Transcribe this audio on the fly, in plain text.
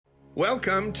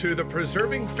Welcome to the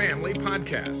Preserving Family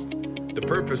Podcast. The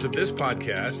purpose of this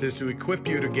podcast is to equip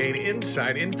you to gain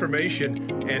insight, information,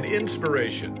 and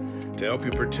inspiration to help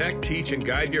you protect, teach, and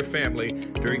guide your family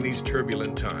during these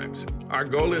turbulent times. Our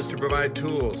goal is to provide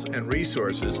tools and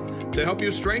resources to help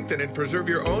you strengthen and preserve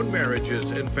your own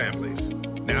marriages and families.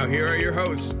 Now here are your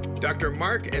hosts, Dr.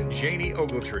 Mark and Janie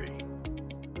Ogletree.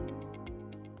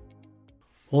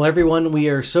 Well, everyone, we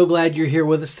are so glad you're here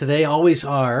with us today, always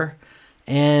are.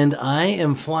 And I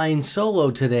am flying solo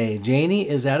today. Janie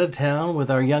is out of town with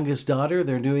our youngest daughter.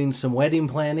 They're doing some wedding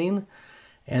planning.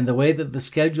 And the way that the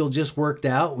schedule just worked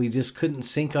out, we just couldn't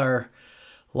sync our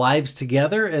lives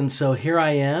together. And so here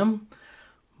I am.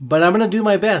 But I'm going to do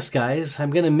my best, guys. I'm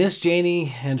going to miss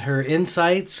Janie and her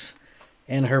insights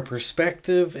and her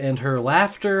perspective and her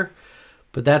laughter.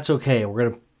 But that's okay.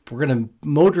 We're going to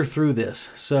motor through this.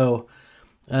 So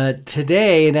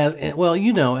today,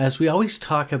 as we always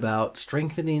talk about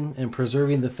strengthening and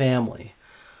preserving the family,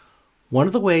 one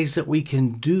of the ways that we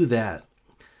can do that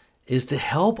is to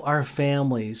help our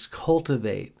families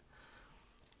cultivate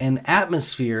an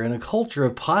atmosphere and a culture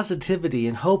of positivity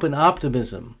and hope and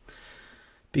optimism,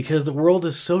 because the world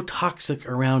is so toxic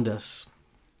around us.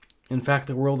 In fact,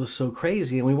 the world is so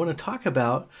crazy, and we want to talk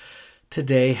about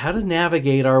today how to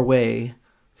navigate our way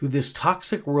through this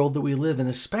toxic world that we live in,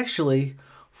 especially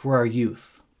for our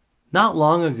youth. Not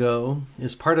long ago,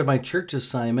 as part of my church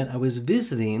assignment, I was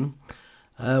visiting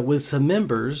with some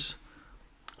members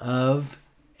of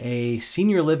a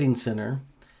senior living center,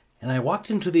 and I walked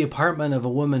into the apartment of a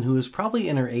woman who was probably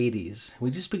in her 80s.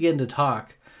 We just began to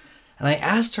talk, and I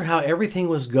asked her how everything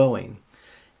was going,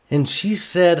 and she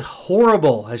said,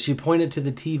 "Horrible," as she pointed to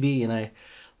the TV, and I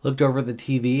looked over the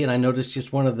TV, and I noticed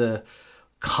just one of the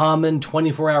common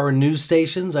 24-hour news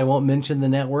stations. I won't mention the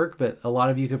network, but a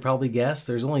lot of you could probably guess.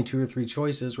 There's only 2 or 3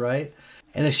 choices, right?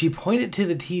 And as she pointed to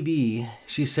the TV,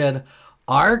 she said,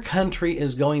 "Our country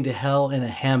is going to hell in a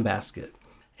handbasket."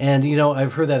 And,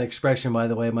 I've heard that expression, by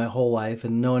the way, my whole life,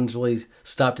 and no one's really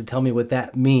stopped to tell me what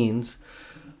that means.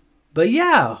 But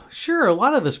yeah, sure, a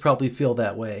lot of us probably feel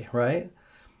that way, right?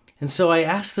 And so I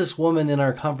asked this woman in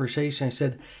our conversation, I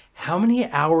said, "How many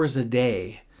hours a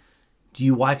day do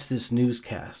you watch this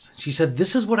newscast?" She said,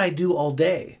 "This is what I do all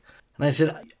day." And I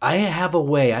said, I have a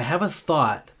way, I have a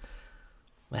thought,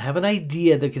 I have an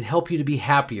idea that could help you to be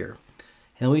happier.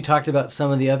 And we talked about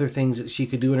some of the other things that she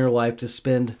could do in her life to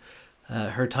spend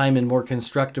her time in more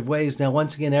constructive ways. Now,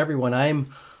 once again, everyone, I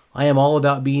am all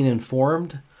about being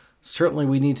informed. Certainly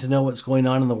we need to know what's going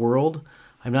on in the world.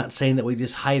 I'm not saying that we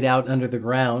just hide out under the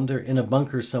ground or in a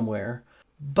bunker somewhere.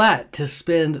 But to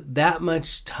spend that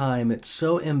much time, it's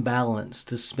so imbalanced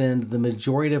to spend the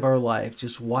majority of our life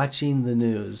just watching the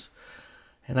news.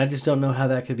 And I just don't know how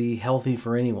that could be healthy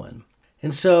for anyone.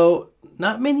 And so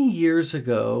not many years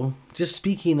ago, just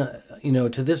speaking,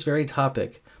 to this very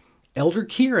topic, Elder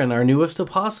Kieran, our newest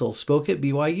apostle, spoke at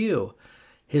BYU.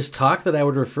 His talk that I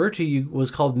would refer to you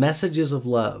was called Messages of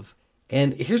Love.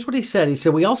 And here's what he said. He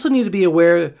said, "We also need to be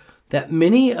aware that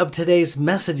many of today's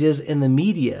messages in the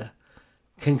media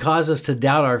can cause us to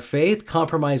doubt our faith,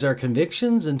 compromise our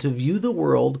convictions, and to view the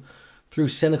world through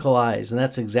cynical eyes." And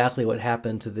that's exactly what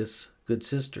happened to this good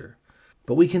sister.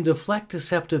 But we can deflect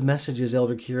deceptive messages,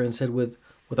 Elder Kieran said, with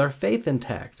our faith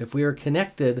intact, if we are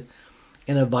connected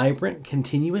in a vibrant,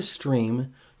 continuous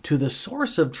stream to the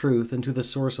source of truth and to the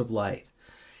source of light.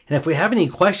 And if we have any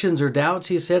questions or doubts,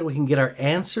 he said, we can get our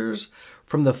answers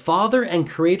from the Father and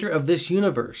Creator of this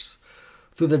universe,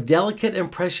 through the delicate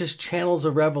and precious channels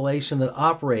of revelation that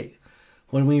operate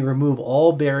when we remove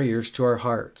all barriers to our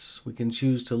hearts. We can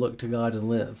choose to look to God and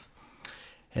live.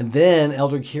 And then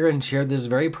Elder Kieran shared this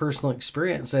very personal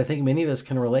experience that I think many of us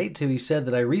can relate to. He said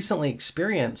that I recently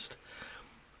experienced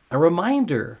a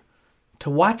reminder to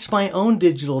watch my own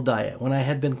digital diet when I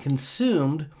had been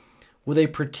consumed with a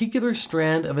particular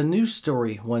strand of a news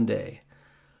story one day.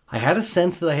 I had a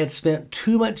sense that I had spent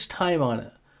too much time on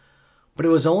it. But it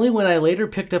was only when I later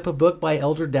picked up a book by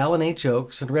Elder Dallin H.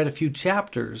 Oaks and read a few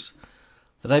chapters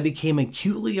that I became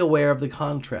acutely aware of the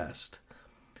contrast.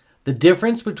 The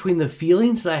difference between the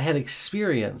feelings that I had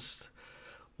experienced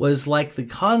was like the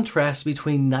contrast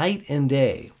between night and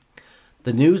day.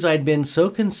 The news I'd been so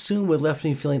consumed with left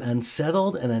me feeling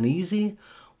unsettled and uneasy,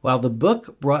 while the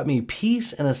book brought me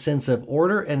peace and a sense of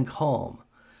order and calm.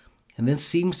 And this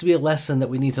seems to be a lesson that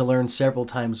we need to learn several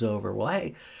times over.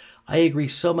 Well, I agree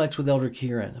so much with Elder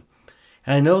Kieran.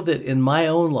 And I know that in my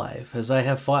own life, as I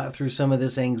have fought through some of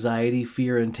this anxiety,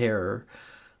 fear, and terror,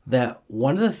 that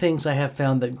one of the things I have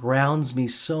found that grounds me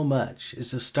so much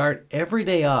is to start every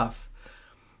day off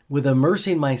with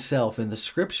immersing myself in the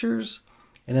scriptures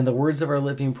and in the words of our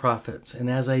living prophets. And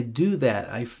as I do that,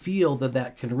 I feel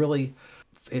that can really,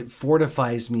 it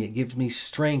fortifies me, it gives me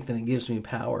strength, and it gives me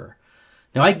power.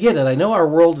 Now, I get it. I know our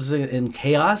world is in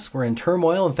chaos. We're in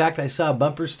turmoil. In fact, I saw a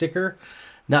bumper sticker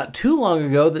not too long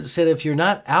ago that said, if you're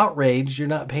not outraged, you're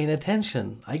not paying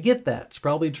attention. I get that. It's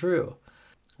probably true.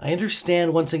 I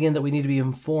understand, once again, that we need to be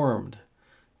informed.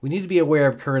 We need to be aware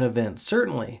of current events,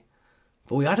 certainly.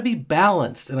 But we ought to be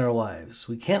balanced in our lives.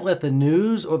 We can't let the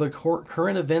news or the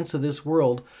current events of this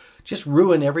world just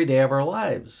ruin every day of our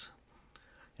lives.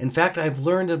 In fact, I've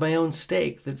learned in my own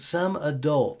stake that some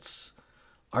adults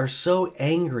are so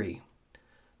angry.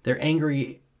 They're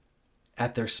angry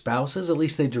at their spouses. At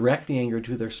least they direct the anger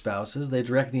to their spouses. They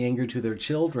direct the anger to their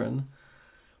children.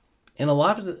 And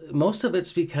most of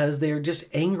it's because they are just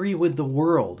angry with the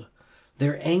world.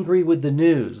 They're angry with the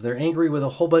news. They're angry with a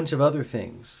whole bunch of other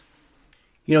things.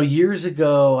 Years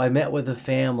ago, I met with a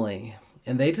family,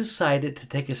 and they decided to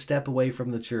take a step away from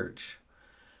the church.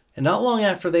 And not long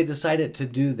after they decided to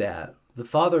do that, the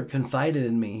father confided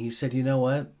in me. He said, you know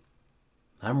what?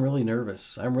 I'm really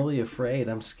nervous. I'm really afraid.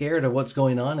 I'm scared of what's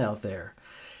going on out there.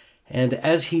 And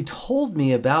as he told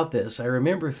me about this, I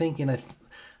remember thinking,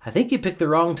 I think you picked the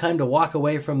wrong time to walk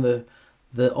away from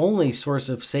the only source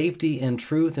of safety and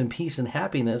truth and peace and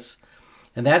happiness,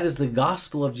 and that is the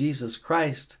gospel of Jesus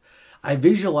Christ. I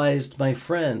visualized my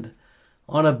friend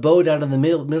on a boat out in the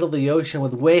middle of the ocean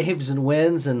with waves and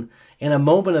winds, and in a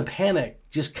moment of panic,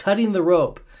 just cutting the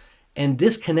rope and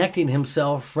disconnecting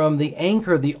himself from the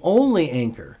anchor, the only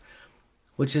anchor,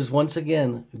 which is once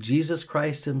again Jesus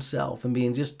Christ himself, and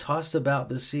being just tossed about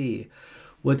the sea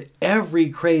with every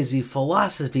crazy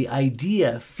philosophy,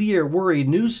 idea, fear, worry,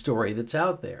 news story that's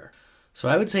out there. So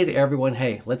I would say to everyone,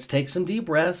 hey, let's take some deep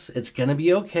breaths. It's going to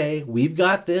be okay. We've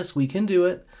got this. We can do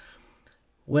it.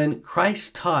 When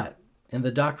Christ taught in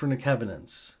the Doctrine and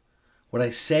Covenants, what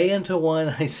I say unto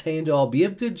one, I say unto all, be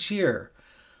of good cheer,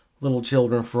 little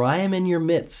children, for I am in your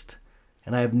midst,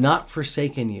 and I have not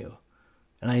forsaken you.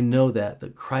 And I know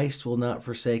that Christ will not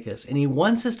forsake us. And he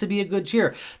wants us to be of good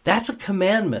cheer. That's a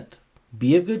commandment.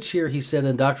 Be of good cheer, he said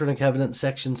in Doctrine and Covenants,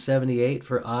 section 78,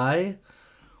 for I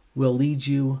will lead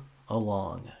you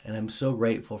along. And I'm so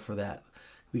grateful for that,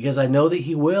 because I know that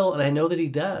he will, and I know that he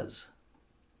does.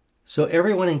 So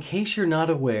everyone, in case you're not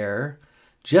aware,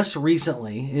 just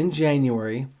recently, in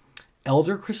January,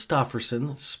 Elder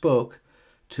Christofferson spoke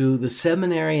to the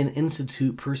Seminary and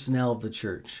Institute personnel of the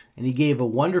church. And he gave a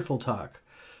wonderful talk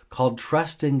called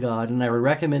Trust in God, and I would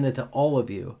recommend it to all of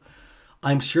you.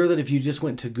 I'm sure that if you just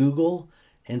went to Google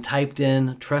and typed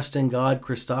in Trust in God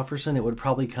Christofferson, it would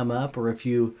probably come up. Or if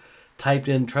you typed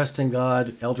in Trust in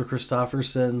God Elder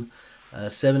Christofferson,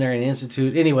 Seminary and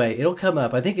Institute, anyway, it'll come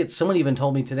up. I think someone even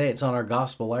told me today it's on our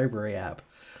Gospel Library app,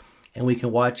 and we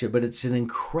can watch it. But it's an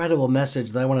incredible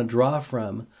message that I want to draw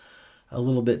from a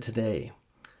little bit today.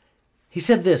 He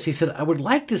said this, he said, I would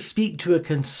like to speak to a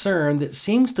concern that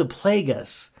seems to plague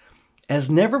us as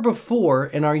never before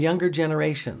in our younger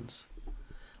generations.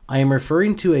 I am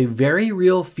referring to a very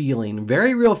real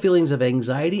feelings of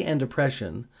anxiety and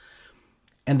depression,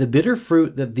 and the bitter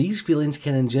fruit that these feelings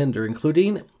can engender,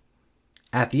 including,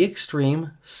 at the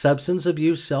extreme, substance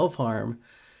abuse, self-harm,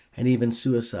 and even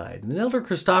suicide. And Elder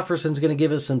Christofferson is going to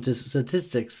give us some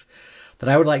statistics that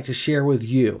I would like to share with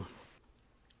you.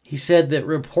 He said that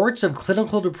reports of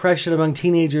clinical depression among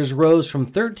teenagers rose from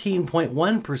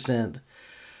 13.1%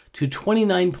 to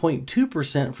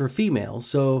 29.2% for females,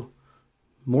 so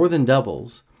more than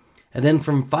doubles, and then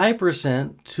from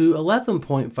 5% to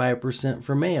 11.5%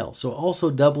 for males, so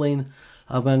also doubling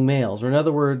among males. Or in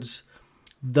other words,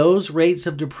 those rates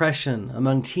of depression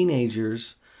among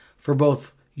teenagers for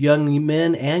both young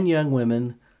men and young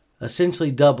women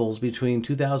essentially doubles between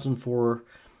 2004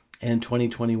 and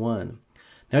 2021.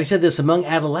 Now, he said this, among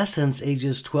adolescents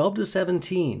ages 12 to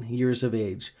 17 years of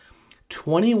age,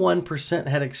 21%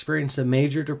 had experienced a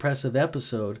major depressive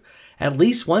episode at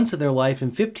least once in their life,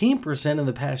 and 15% in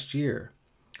the past year.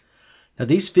 Now,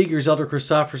 these figures, Elder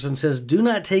Christofferson says, do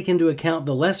not take into account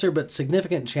the lesser but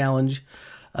significant challenge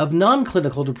of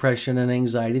non-clinical depression and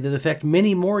anxiety that affect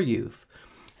many more youth.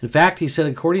 In fact, he said,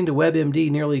 according to WebMD,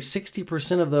 nearly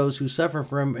 60% of those who suffer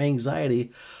from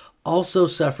anxiety also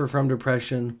suffer from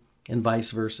depression, and vice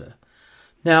versa.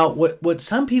 Now, what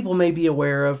some people may be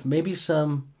aware of, maybe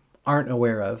some aren't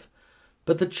aware of,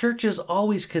 but the church is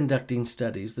always conducting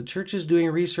studies. The church is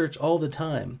doing research all the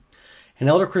time. And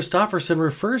Elder Christofferson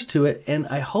refers to it, and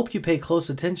I hope you pay close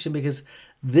attention because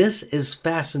this is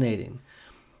fascinating.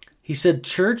 He said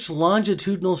church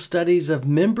longitudinal studies of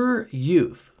member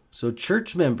youth, so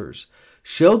church members,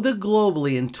 showed that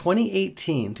globally in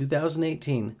 2018,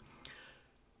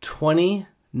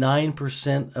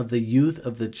 of the youth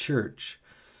of the church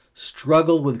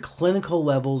struggled with clinical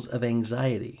levels of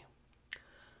anxiety.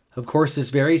 Of course,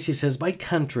 this varies, he says, by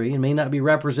country and may not be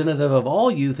representative of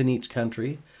all youth in each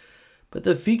country, but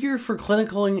the figure for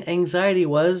clinical anxiety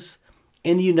was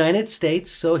in the United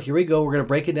States. So here we go. We're going to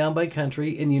break it down by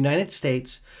country. In the United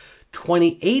States,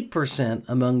 28%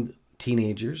 among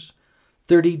teenagers,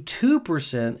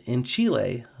 32% in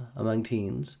Chile among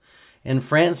teens, in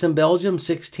France and Belgium,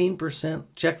 16%.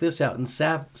 Check this out. In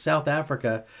South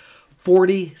Africa,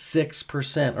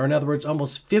 46%, or in other words,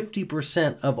 almost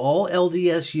 50% of all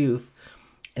LDS youth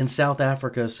in South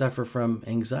Africa suffer from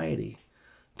anxiety.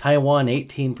 Taiwan,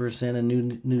 18%,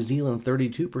 and New Zealand,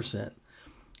 32%.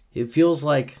 It feels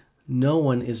like no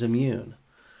one is immune.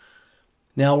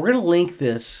 Now, we're going to link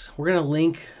this. We're going to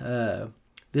link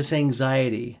this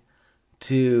anxiety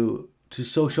to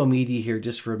social media here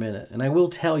just for a minute. And I will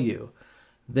tell you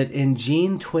that in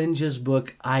Jean Twinge's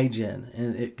book, iGen,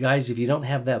 and guys, if you don't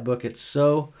have that book,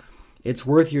 it's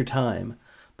worth your time.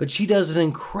 But she does an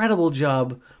incredible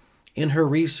job in her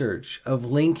research of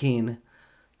linking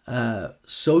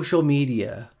social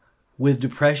media with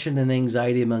depression and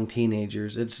anxiety among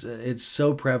teenagers. It's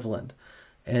so prevalent,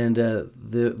 and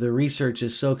the research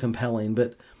is so compelling.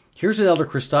 But here's what Elder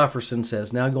Christofferson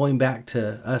says. Now going back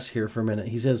to us here for a minute,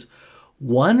 he says,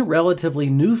 one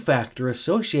relatively new factor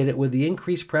associated with the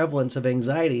increased prevalence of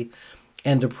anxiety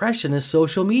and depression is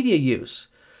social media use.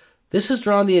 This has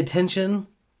drawn the attention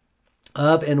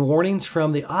of and warnings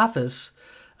from the Office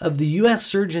of the U.S.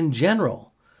 Surgeon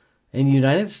General. In the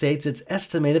United States, it's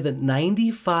estimated that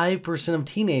 95% of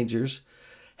teenagers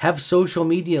have social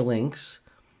media links.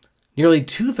 Nearly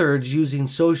 2/3 using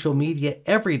social media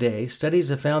every day. Studies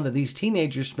have found that these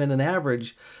teenagers spend an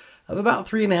average of about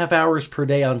 3.5 hours per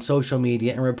day on social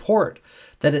media and report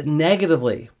that it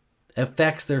negatively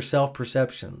affects their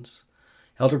self-perceptions.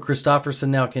 Elder Christofferson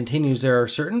now continues, there are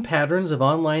certain patterns of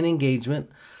online engagement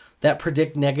that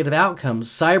predict negative outcomes: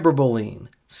 cyberbullying,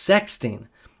 sexting,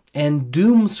 and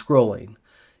doom scrolling.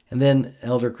 And then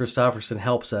Elder Christofferson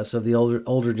helps us of the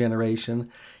older generation.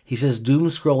 He says, doom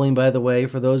scrolling, by the way,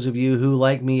 for those of you who,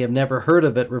 like me, have never heard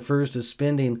of it, refers to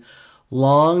spending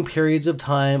long periods of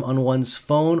time on one's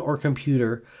phone or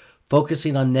computer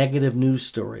focusing on negative news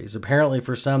stories. Apparently,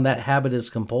 for some, that habit is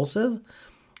compulsive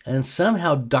and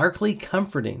somehow darkly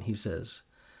comforting, he says.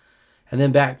 And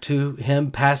then back to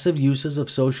him, passive uses of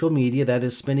social media, that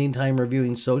is spending time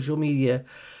reviewing social media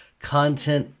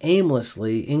content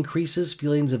aimlessly, increases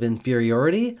feelings of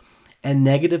inferiority and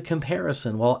negative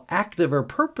comparison, while active or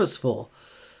purposeful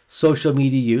social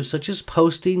media use, such as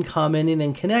posting, commenting,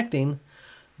 and connecting,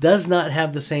 does not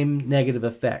have the same negative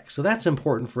effects. So that's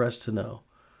important for us to know.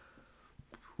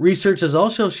 Research has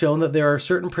also shown that there are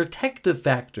certain protective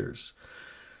factors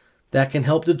that can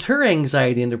help deter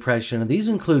anxiety and depression. And these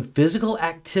include physical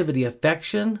activity,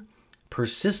 affection,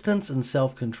 persistence, and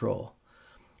self-control.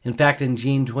 In fact, in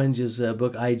Jean Twinge's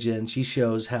book, iGen, she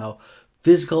shows how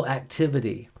physical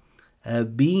activity,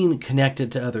 being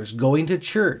connected to others, going to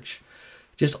church,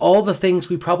 just all the things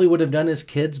we probably would have done as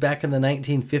kids back in the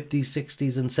 1950s,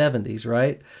 60s, and 70s,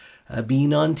 right?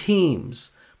 Being on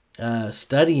teams,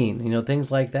 studying, things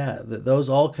like that. Those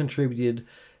all contributed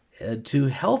to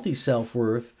healthy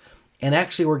self-worth and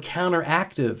actually were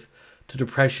counteractive to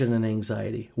depression and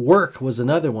anxiety. Work was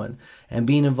another one, and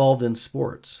being involved in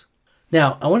sports.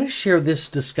 Now, I want to share this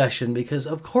discussion because,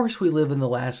 of course, we live in the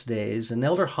last days, and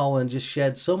Elder Holland just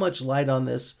shed so much light on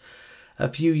this a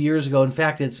few years ago. In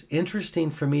fact, it's interesting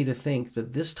for me to think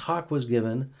that this talk was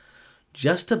given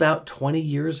just about 20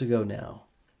 years ago now.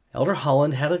 Elder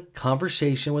Holland had a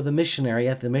conversation with a missionary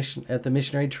at the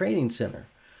Missionary Training Center.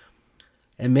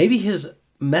 And maybe his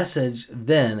message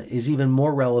then is even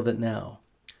more relevant now.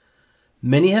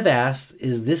 Many have asked,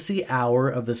 is this the hour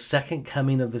of the second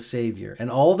coming of the Savior and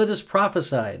all that is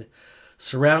prophesied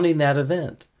surrounding that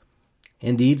event?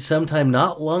 Indeed, sometime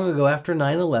not long ago after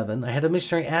 9/11, I had a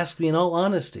missionary ask me in all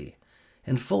honesty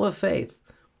and full of faith,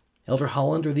 Elder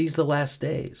Holland, are these the last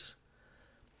days?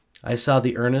 I saw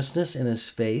the earnestness in his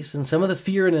face and some of the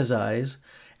fear in his eyes,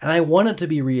 and I wanted to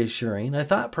be reassuring. I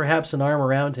thought perhaps an arm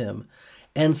around him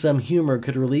and some humor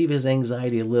could relieve his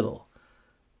anxiety a little.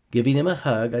 Giving him a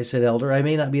hug, I said, Elder, I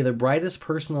may not be the brightest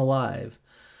person alive,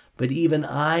 but even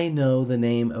I know the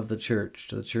name of the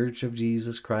Church of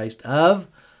Jesus Christ of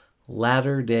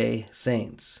Latter-day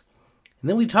Saints. And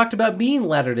then we talked about being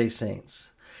Latter-day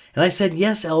Saints. And I said,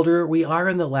 yes, Elder, we are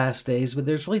in the last days, but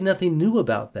there's really nothing new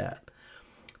about that.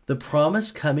 The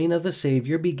promised coming of the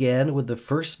Savior began with the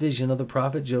first vision of the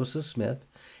prophet Joseph Smith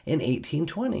in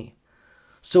 1820.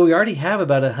 So we already have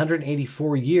about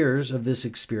 184 years of this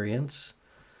experience.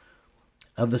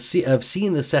 of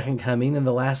seeing the second coming and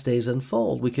the last days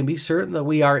unfold. We can be certain that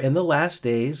we are in the last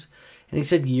days, and he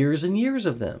said years and years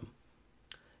of them.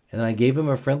 And then I gave him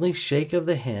a friendly shake of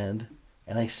the hand,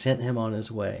 and I sent him on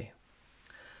his way.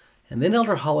 And then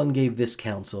Elder Holland gave this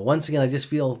counsel. Once again, I just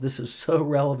feel this is so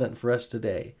relevant for us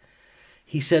today.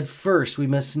 He said, first, we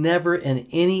must never in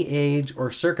any age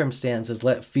or circumstances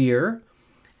let fear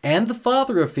and the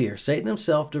father of fear, Satan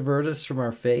himself, divert us from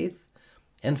our faith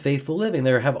and faithful living.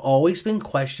 There have always been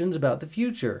questions about the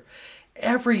future.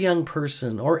 Every young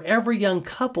person or every young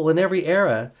couple in every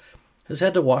era has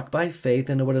had to walk by faith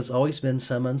into what has always been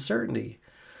some uncertainty,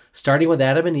 starting with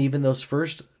Adam and Eve in those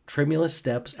first tremulous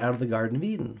steps out of the Garden of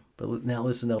Eden. But now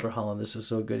listen, Elder Holland, this is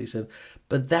so good. He said,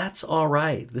 but that's all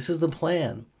right. This is the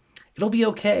plan. It'll be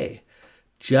okay.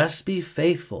 Just be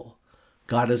faithful.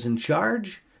 God is in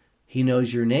charge. He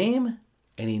knows your name,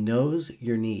 and he knows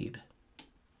your need.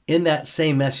 In that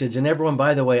same message, and everyone,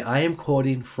 by the way, I am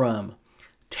quoting from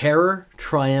Terror,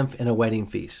 Triumph, and a Wedding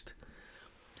Feast.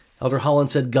 Elder Holland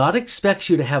said, God expects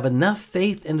you to have enough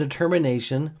faith and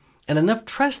determination and enough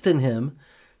trust in him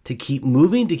to keep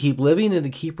moving, to keep living, and to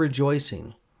keep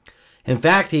rejoicing. In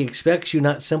fact, he expects you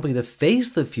not simply to face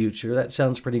the future. That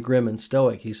sounds pretty grim and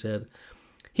stoic, he said.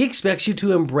 He expects you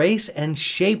to embrace and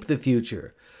shape the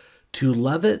future, to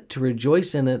love it, to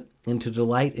rejoice in it, and to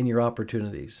delight in your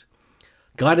opportunities.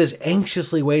 God is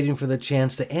anxiously waiting for the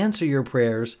chance to answer your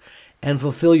prayers and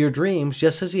fulfill your dreams,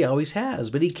 just as he always has.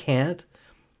 But he can't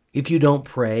if you don't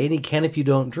pray, and he can't if you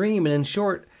don't dream, and in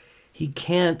short, he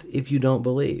can't if you don't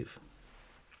believe.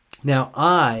 Now,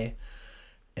 I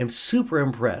am super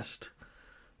impressed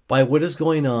by what is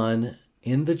going on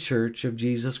in the Church of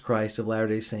Jesus Christ of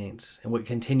Latter-day Saints and what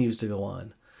continues to go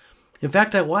on. In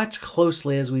fact, I watched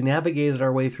closely as we navigated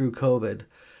our way through COVID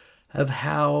of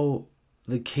how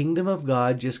the kingdom of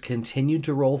God just continued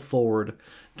to roll forward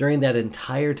during that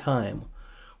entire time.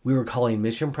 We were calling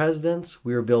mission presidents,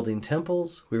 we were building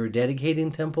temples, we were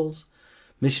dedicating temples,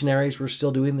 missionaries were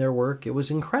still doing their work. It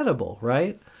was incredible,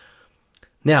 right?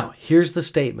 Now, here's the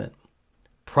statement.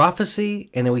 Prophecy,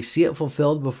 and we see it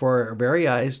fulfilled before our very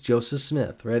eyes, Joseph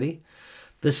Smith. Ready?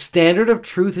 The standard of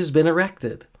truth has been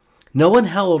erected. No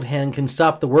unhallowed hand can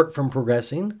stop the work from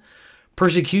progressing.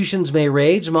 Persecutions may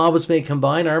rage, mobs may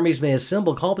combine, armies may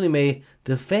assemble, calumny may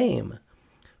defame.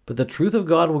 But the truth of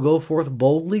God will go forth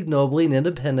boldly, nobly, and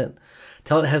independent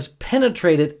till it has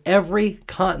penetrated every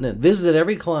continent, visited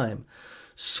every clime,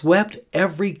 swept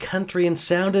every country, and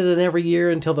sounded in every ear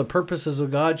until the purposes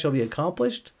of God shall be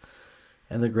accomplished,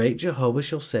 and the great Jehovah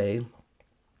shall say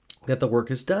that the work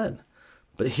is done.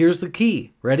 But here's the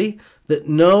key. Ready? That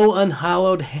no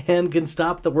unhallowed hand can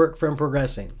stop the work from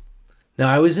progressing. Now,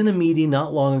 I was in a meeting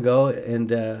not long ago,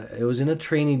 and it was in a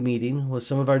training meeting with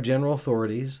some of our general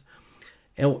authorities.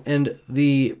 And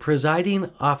the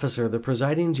presiding officer, the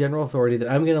presiding general authority that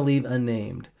I'm going to leave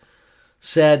unnamed,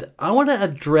 said, I want to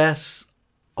address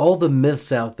all the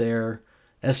myths out there,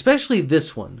 especially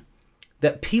this one,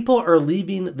 that people are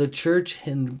leaving the church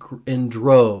in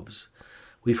droves.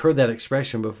 We've heard that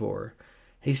expression before.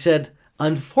 He said,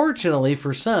 unfortunately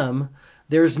for some,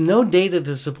 there's no data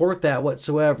to support that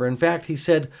whatsoever. In fact, he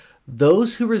said,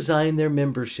 those who resign their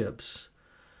memberships,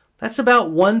 that's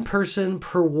about one person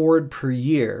per ward per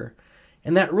year.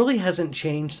 And that really hasn't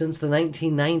changed since the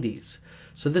 1990s.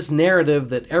 So this narrative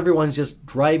that everyone's just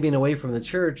driving away from the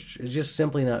church is just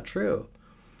simply not true.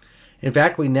 In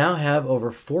fact, we now have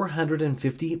over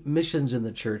 450 missions in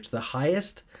the church, the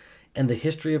highest in the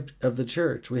history of the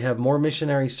church. We have more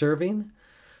missionaries serving,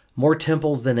 more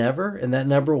temples than ever, and that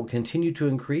number will continue to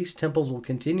increase. Temples will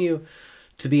continue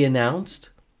to be announced.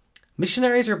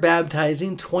 Missionaries are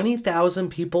baptizing 20,000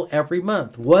 people every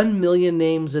month. 1 million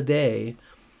names a day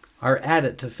are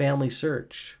added to Family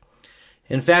Search.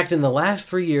 In fact, in the last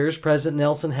 3 years, President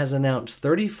Nelson has announced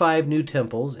 35 new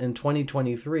temples in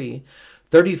 2023,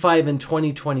 35 in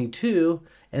 2022,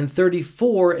 and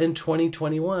 34 in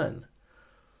 2021.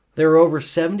 There are over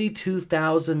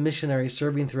 72,000 missionaries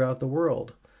serving throughout the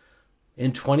world.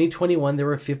 In 2021, there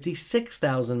were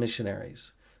 56,000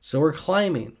 missionaries. So we're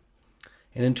climbing.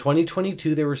 And in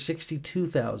 2022, there were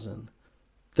 62,000.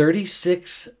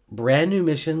 36 brand new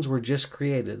missions were just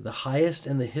created, the highest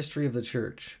in the history of the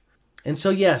church. And so,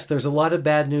 yes, there's a lot of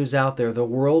bad news out there. The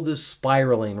world is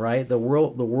spiraling, right? The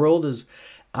world is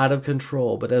out of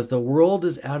control. But as the world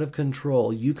is out of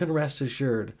control, you can rest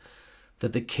assured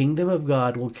that the kingdom of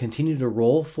God will continue to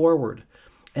roll forward.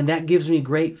 And that gives me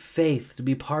great faith to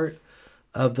be part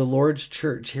of the Lord's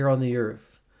church here on the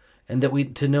earth. And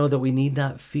that to know that we need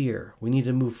not fear. We need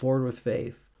to move forward with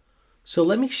faith. So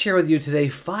let me share with you today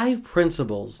 5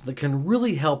 principles that can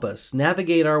really help us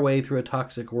navigate our way through a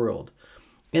toxic world.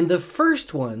 And the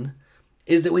first one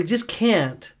is that we just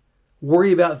can't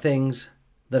worry about things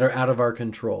that are out of our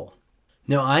control.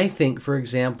 Now, I think, for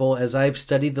example, as I've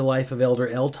studied the life of Elder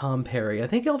L. Tom Perry, I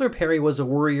think Elder Perry was a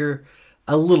worrier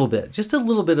a little bit, just a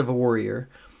little bit of a worrier.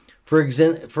 For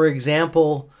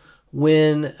example,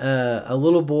 when a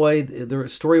little boy, the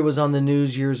story was on the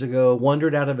news years ago,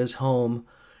 wandered out of his home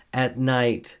at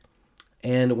night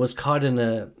and was caught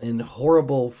in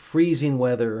horrible freezing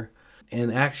weather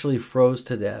and actually froze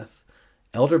to death.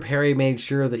 Elder Perry made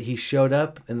sure that he showed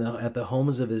up at the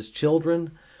homes of his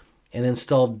children and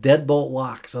installed deadbolt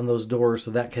locks on those doors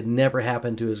so that could never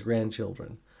happen to his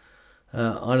grandchildren.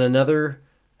 On another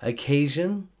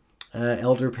occasion,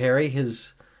 Elder Perry,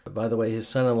 by the way, his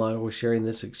son-in-law was sharing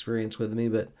this experience with me,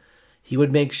 but he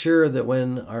would make sure that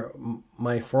when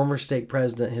my former stake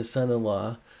president, his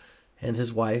son-in-law, and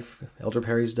his wife, Elder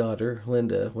Perry's daughter,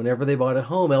 Linda, whenever they bought a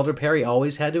home, Elder Perry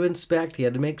always had to inspect. He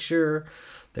had to make sure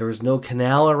there was no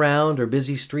canal around or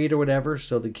busy street or whatever,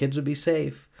 so the kids would be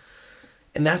safe.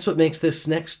 And that's what makes this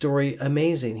next story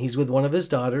amazing. He's with one of his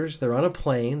daughters. They're on a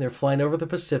plane. They're flying over the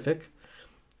Pacific,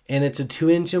 and it's a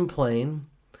 2-engine plane,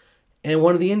 and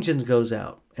one of the engines goes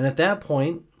out. And at that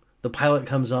point, the pilot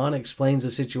comes on, explains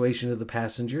the situation to the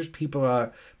passengers. People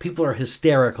are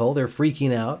hysterical. They're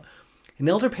freaking out. And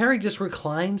Elder Perry just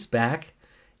reclines back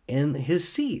in his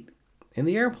seat in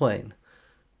the airplane.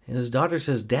 And his daughter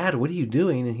says, "Dad, what are you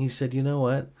doing?" And he said, "You know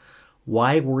what?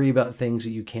 Why worry about things that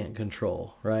you can't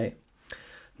control," right?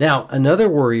 Now, another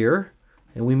worrier,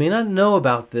 and we may not know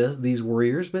about these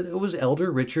worriers, but it was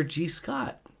Elder Richard G.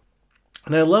 Scott.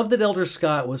 And I love that Elder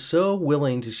Scott was so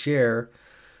willing to share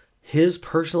his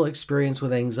personal experience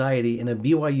with anxiety in a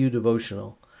BYU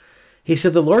devotional. He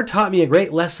said, "The Lord taught me a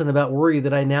great lesson about worry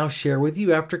that I now share with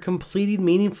you. After completing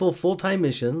meaningful full-time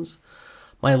missions,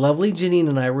 my lovely Janine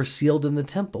and I were sealed in the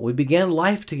temple. We began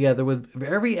life together with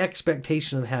every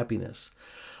expectation of happiness.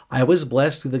 I was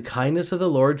blessed through the kindness of the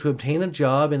Lord to obtain a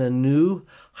job in a new,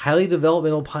 highly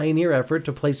developmental pioneer effort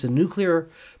to place a nuclear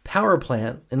power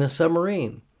plant in a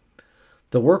submarine.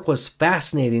 The work was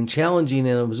fascinating, challenging,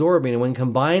 and absorbing, and when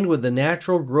combined with the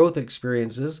natural growth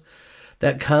experiences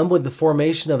that come with the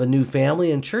formation of a new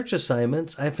family and church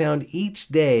assignments, I found each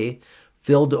day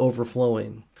filled to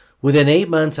overflowing. Within 8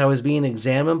 months, I was being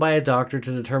examined by a doctor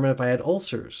to determine if I had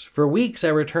ulcers. For weeks, I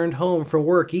returned home from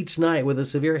work each night with a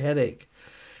severe headache,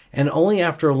 and only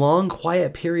after long,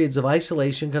 quiet periods of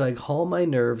isolation could I calm my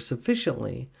nerves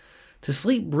sufficiently to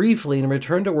sleep briefly and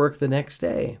return to work the next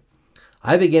day.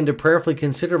 I began to prayerfully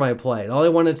consider my plight. All I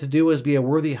wanted to do was be a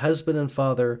worthy husband and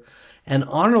father and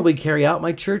honorably carry out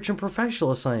my church and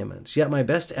professional assignments. Yet my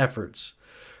best efforts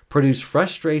produced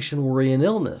frustration, worry, and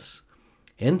illness.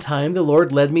 In time, the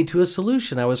Lord led me to a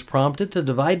solution. I was prompted to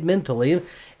divide mentally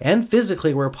and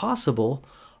physically, where possible,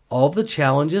 all the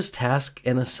challenges, tasks,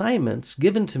 and assignments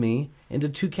given to me into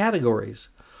 2 categories.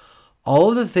 All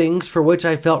of the things for which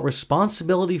I felt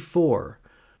responsibility for,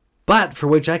 but for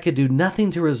which I could do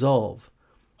nothing to resolve,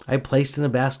 I placed in a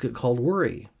basket called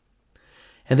worry.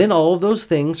 And then all of those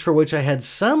things for which I had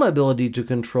some ability to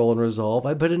control and resolve,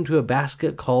 I put into a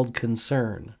basket called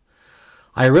concern.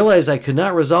 I realized I could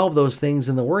not resolve those things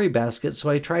in the worry basket, so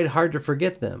I tried hard to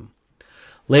forget them.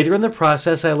 Later in the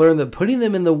process, I learned that putting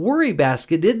them in the worry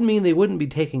basket didn't mean they wouldn't be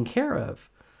taken care of.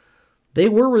 They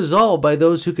were resolved by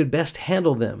those who could best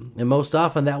handle them, and most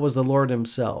often that was the Lord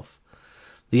himself.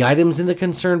 The items in the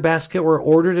concern basket were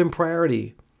ordered in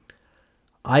priority.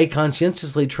 I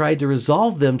conscientiously tried to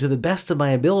resolve them to the best of my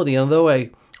ability, although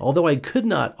I could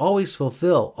not always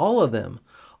fulfill all of them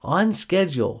on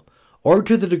schedule or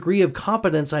to the degree of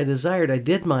competence I desired. I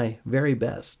did my very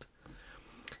best.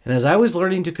 And as I was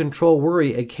learning to control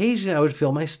worry, occasionally I would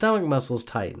feel my stomach muscles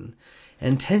tighten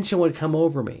and tension would come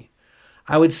over me.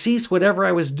 I would cease whatever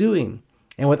I was doing,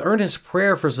 and with earnest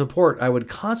prayer for support, I would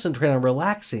concentrate on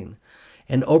relaxing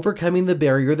and overcoming the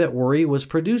barrier that worry was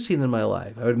producing in my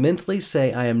life. I would mentally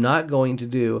say, I am not going to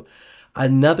do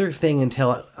another thing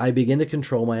until I begin to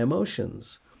control my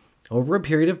emotions. Over a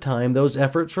period of time, those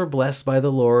efforts were blessed by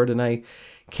the Lord, and I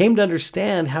came to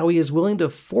understand how he is willing to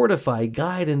fortify,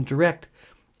 guide, and direct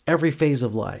every phase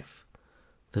of life.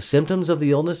 The symptoms of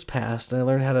the illness passed, and I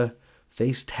learned how to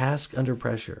face tasks under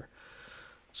pressure.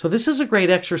 So this is a great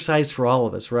exercise for all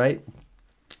of us, right?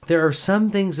 There are some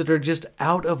things that are just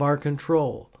out of our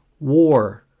control.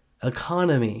 War,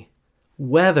 economy,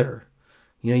 weather.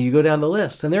 You go down the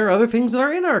list. And there are other things that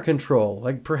are in our control,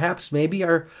 like perhaps maybe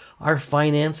our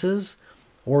finances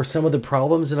or some of the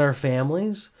problems in our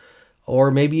families, or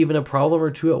maybe even a problem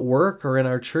or two at work or in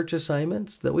our church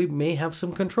assignments that we may have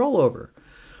some control over.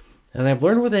 And I've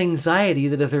learned with anxiety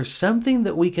that if there's something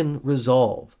that we can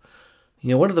resolve,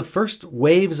 One of the first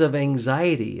waves of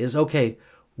anxiety is, okay,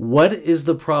 what is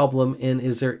the problem, and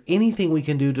is there anything we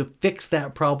can do to fix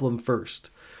that problem first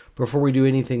before we do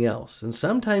anything else? And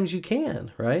sometimes you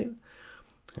can, right?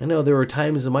 I know there were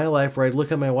times in my life where I'd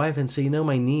look at my wife and say,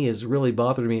 my knee is really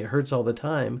bothering me. It hurts all the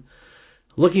time.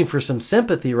 Looking for some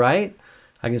sympathy, right?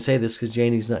 I can say this because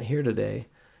Janie's not here today.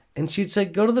 And she'd say,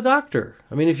 go to the doctor.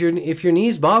 I mean, if your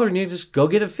knee's bothering you, just go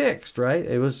get it fixed, right?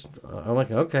 I'm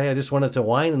like, okay, I just wanted to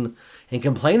whine and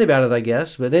complain about it, I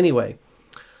guess. But anyway.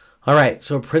 All right,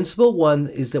 so principle 1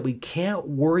 is that we can't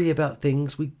worry about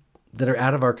things that are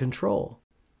out of our control.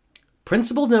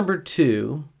 Principle number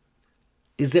 2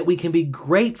 is that we can be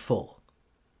grateful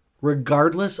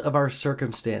regardless of our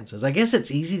circumstances. I guess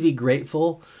it's easy to be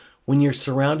grateful when you're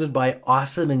surrounded by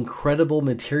awesome, incredible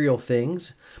material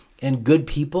things and good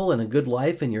people and a good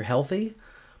life and you're healthy.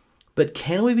 But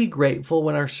can we be grateful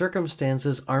when our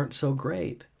circumstances aren't so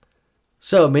great?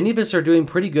 So many of us are doing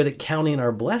pretty good at counting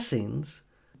our blessings,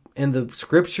 and the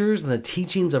scriptures and the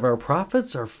teachings of our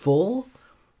prophets are full,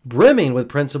 brimming with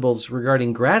principles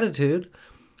regarding gratitude.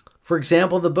 For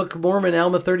example, the Book of Mormon,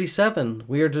 Alma 37,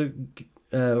 we are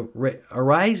to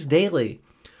arise daily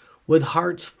with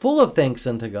hearts full of thanks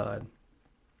unto God.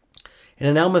 And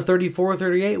in Alma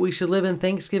 34:38, we should live in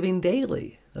thanksgiving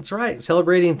daily. That's right,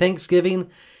 celebrating Thanksgiving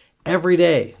every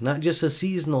day, not just a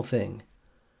seasonal thing.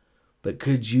 But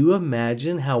could you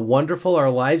imagine how wonderful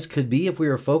our lives could be if we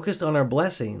were focused on our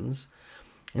blessings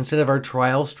instead of our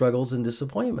trials, struggles, and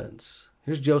disappointments?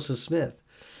 Here's Joseph Smith.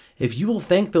 If you will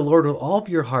thank the Lord with all of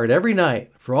your heart every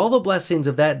night for all the blessings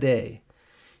of that day,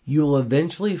 you will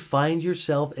eventually find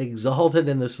yourself exalted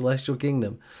in the celestial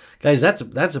kingdom. Guys, that's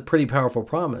a pretty powerful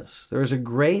promise. There is a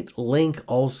great link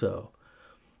also,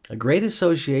 a great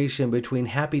association between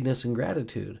happiness and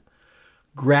gratitude.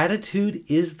 Gratitude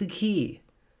is the key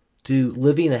to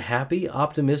living a happy,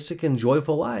 optimistic, and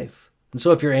joyful life. And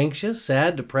so if you're anxious,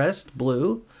 sad, depressed,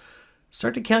 blue,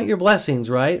 start to count your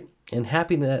blessings, right? And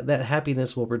that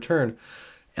happiness will return.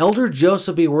 Elder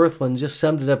Joseph B. Wirthlin just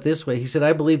summed it up this way. He said,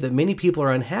 I believe that many people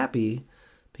are unhappy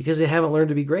because they haven't learned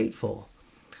to be grateful.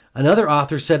 Another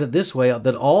author said it this way,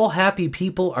 that all happy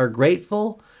people are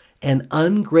grateful and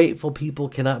ungrateful people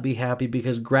cannot be happy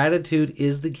because gratitude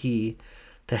is the key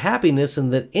to happiness,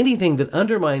 and that anything that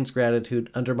undermines gratitude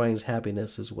undermines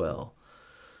happiness as well.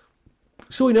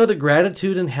 So we know that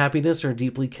gratitude and happiness are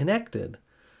deeply connected.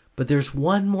 But there's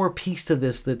one more piece to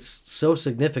this that's so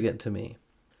significant to me.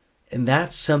 And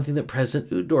that's something that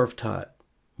President Uchtdorf taught.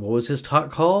 What was his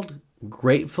talk called?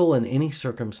 Grateful in any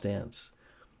circumstance.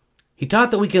 He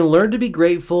taught that we can learn to be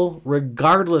grateful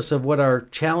regardless of what our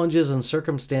challenges and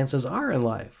circumstances are in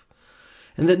life.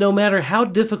 And that no matter how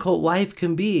difficult life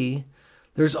can be,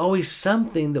 there's always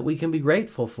something that we can be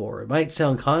grateful for. It might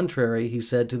sound contrary, he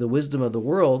said, to the wisdom of the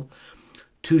world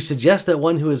to suggest that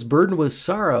one who is burdened with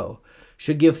sorrow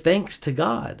should give thanks to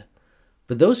God.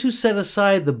 But those who set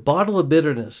aside the bottle of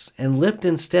bitterness and lift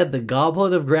instead the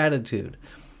goblet of gratitude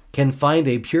can find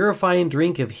a purifying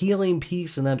drink of healing,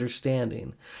 peace, and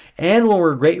understanding. And when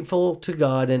we're grateful to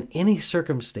God in any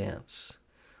circumstance,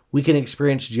 we can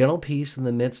experience gentle peace in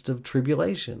the midst of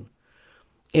tribulation.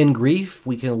 In grief,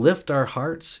 we can lift our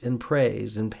hearts in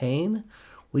praise. In pain,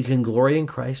 we can glory in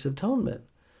Christ's atonement.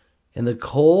 In the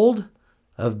cold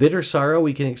of bitter sorrow,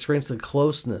 we can experience the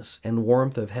closeness and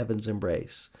warmth of heaven's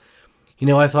embrace.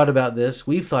 I thought about this.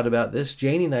 We've thought about this.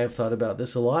 Janie and I have thought about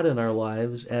this a lot in our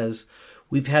lives as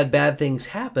we've had bad things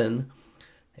happen.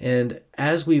 And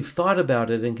as we've thought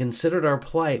about it and considered our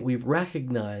plight, we've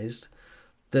recognized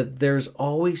that there's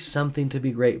always something to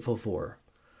be grateful for.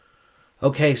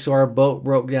 Okay, so our boat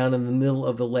broke down in the middle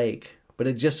of the lake, but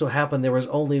it just so happened there was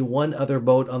only one other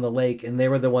boat on the lake, and they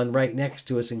were the one right next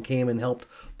to us and came and helped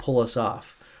pull us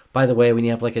off. By the way, when you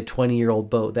have like a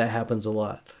 20-year-old boat, that happens a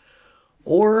lot.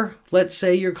 Or let's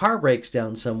say your car breaks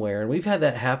down somewhere, and we've had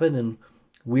that happen in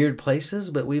weird places,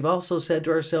 but we've also said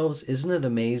to ourselves, isn't it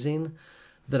amazing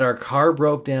that our car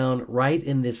broke down right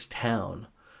in this town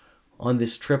on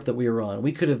this trip that we were on?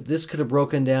 This could have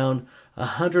broken down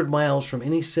 100 miles from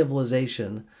any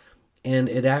civilization, and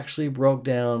it actually broke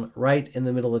down right in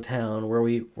the middle of town where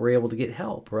we were able to get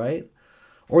help, right?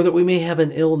 Or that we may have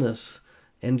an illness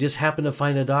and just happen to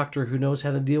find a doctor who knows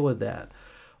how to deal with that.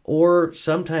 Or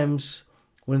sometimes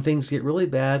when things get really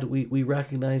bad, we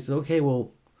recognize that, okay,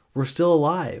 well, we're still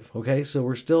alive, okay? So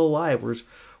we're still alive.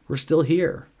 We're still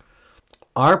here.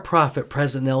 Our prophet,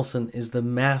 President Nelson, is the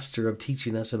master of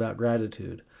teaching us about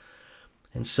gratitude.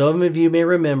 And some of you may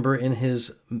remember in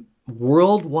his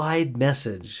worldwide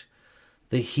message,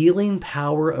 The Healing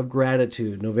Power of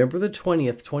Gratitude, November the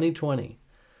 20th, 2020,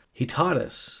 he taught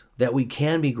us that we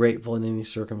can be grateful in any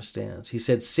circumstance. He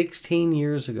said 16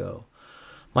 years ago,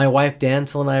 my wife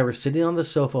Dancel and I were sitting on the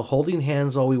sofa holding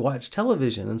hands while we watched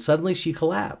television, and suddenly she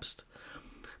collapsed.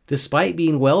 Despite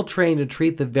being well trained to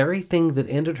treat the very thing that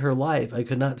ended her life, I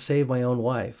could not save my own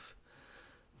wife.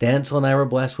 Dancel and I were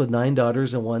blessed with 9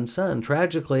 daughters and 1 son.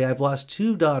 Tragically, I've lost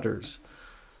 2 daughters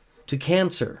to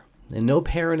cancer, and no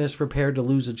parent is prepared to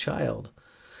lose a child.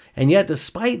 And yet,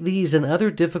 despite these and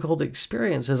other difficult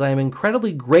experiences, I am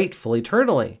incredibly grateful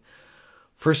eternally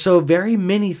for so very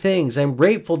many things. I'm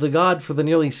grateful to God for the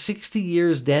nearly 60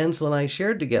 years Dancel and I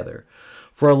shared together,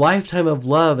 for a lifetime of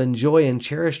love and joy and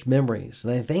cherished memories.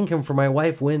 And I thank him for my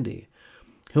wife, Wendy,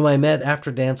 whom I met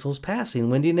after Dancel's passing.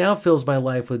 Wendy now fills my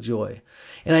life with joy.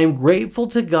 And I am grateful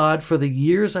to God for the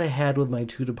years I had with my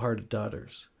 2 departed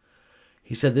daughters.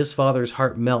 He said, this father's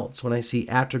heart melts when I see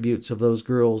attributes of those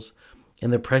girls in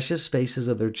the precious faces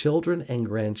of their children and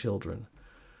grandchildren.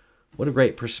 What a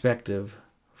great perspective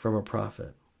from a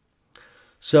prophet.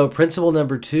 So principle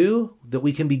number 2, that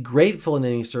we can be grateful in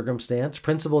any circumstance.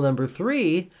 Principle number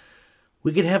 3,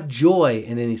 we can have joy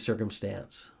in any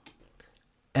circumstance.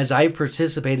 As I've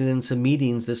participated in some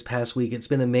meetings this past week, it's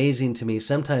been amazing to me.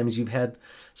 Sometimes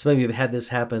some of you have had this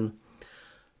happen.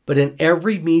 But in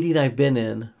every meeting I've been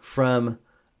in, from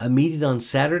a meeting on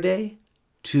Saturday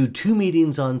to 2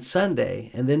 meetings on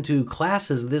Sunday, and then to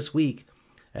classes this week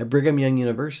at Brigham Young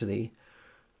University,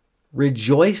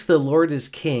 "Rejoice, the Lord is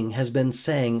King" has been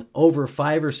sang over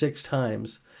 5 or 6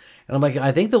 times. And I'm like,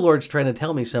 I think the Lord's trying to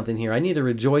tell me something here. I need to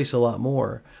rejoice a lot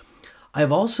more.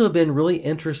 I've also been really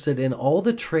interested in all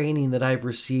the training that I've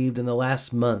received in the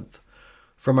last month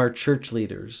from our church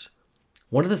leaders.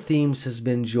 One of the themes has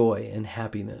been joy and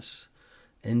happiness.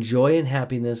 And joy and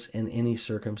happiness in any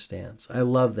circumstance. I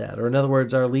love that. Or in other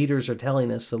words, our leaders are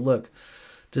telling us that, look,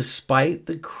 despite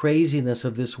the craziness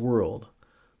of this world,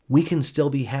 we can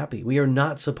still be happy. We are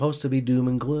not supposed to be doom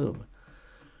and gloom.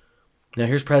 Now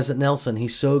here's President Nelson.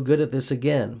 He's so good at this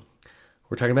again.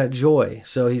 We're talking about joy.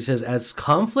 So he says, as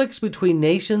conflicts between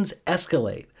nations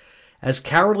escalate, as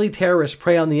cowardly terrorists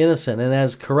prey on the innocent, and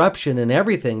as corruption in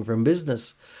everything from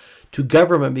business to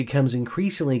government becomes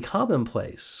increasingly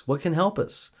commonplace, what can help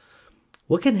us?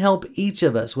 What can help each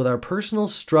of us with our personal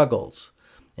struggles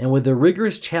and with the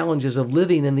rigorous challenges of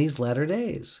living in these latter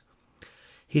days?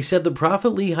 He said the prophet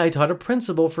Lehi taught a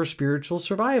principle for spiritual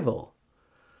survival.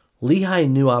 Lehi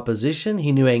knew opposition,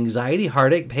 he knew anxiety,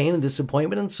 heartache, pain, and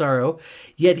disappointment and sorrow,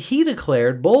 yet he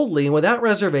declared boldly and without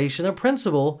reservation a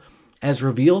principle as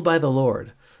revealed by the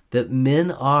Lord, that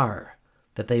men are,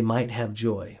 that they might have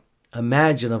joy.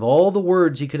 Imagine of all the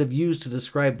words he could have used to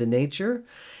describe the nature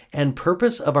and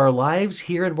purpose of our lives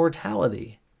here in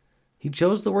mortality, he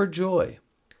chose the word joy.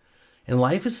 And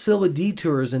life is filled with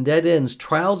detours and dead ends,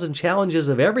 trials and challenges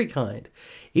of every kind.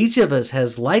 Each of us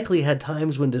has likely had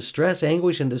times when distress,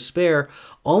 anguish, and despair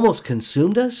almost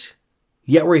consumed us,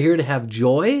 yet we're here to have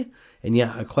joy. And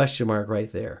yeah, a question mark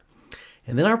right there.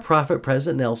 And then our prophet,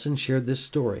 President Nelson, shared this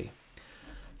story.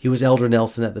 He was Elder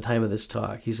Nelson at the time of this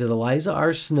talk. He said, Eliza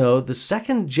R. Snow, the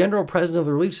second general president of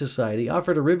the Relief Society,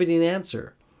 offered a riveting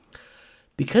answer.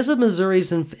 Because of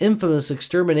Missouri's infamous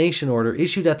extermination order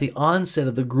issued at the onset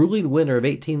of the grueling winter of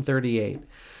 1838,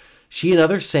 she and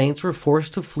other saints were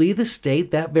forced to flee the state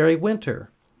that very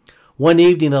winter. One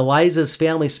evening, Eliza's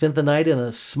family spent the night in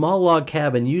a small log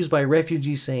cabin used by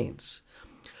refugee saints.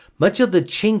 Much of the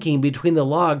chinking between the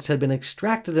logs had been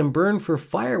extracted and burned for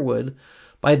firewood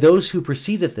by those who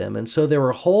preceded them, and so there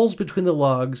were holes between the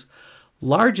logs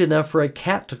large enough for a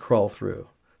cat to crawl through.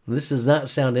 This does not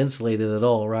sound insulated at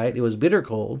all, right? It was bitter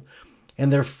cold,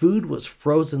 and their food was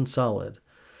frozen solid.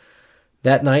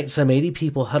 That night, some 80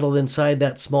 people huddled inside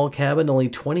that small cabin, only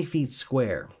 20 feet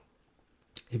square.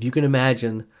 If you can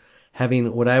imagine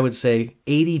having what I would say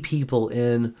 80 people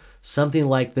in something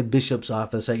like the bishop's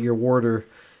office at your ward or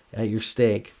at your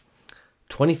stake,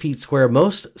 20 feet square.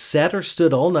 Most sat or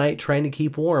stood all night trying to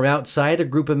keep warm. Outside, a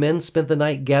group of men spent the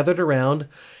night gathered around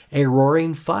a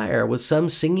roaring fire, with some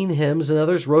singing hymns and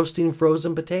others roasting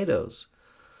frozen potatoes.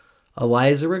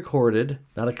 Eliza recorded,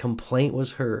 not a complaint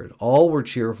was heard. All were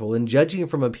cheerful, and judging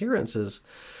from appearances,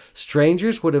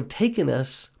 strangers would have taken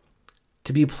us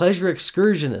to be pleasure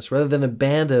excursionists rather than a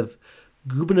band of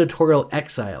gubernatorial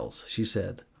exiles, she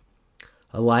said.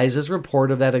 Eliza's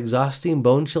report of that exhausting,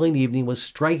 bone-chilling evening was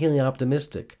strikingly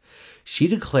optimistic. She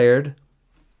declared,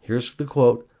 here's the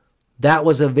quote, "That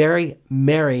was a very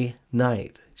merry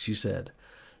night," she said.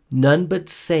 "None but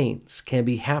saints can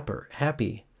be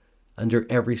happy under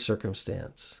every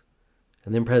circumstance."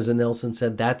 And then President Nelson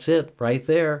said, that's it right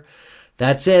there.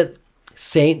 That's it.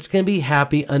 Saints can be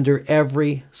happy under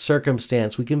every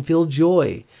circumstance. We can feel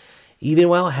joy even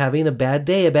while having a bad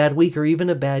day, a bad week, or even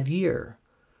a bad year.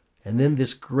 And then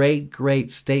this great,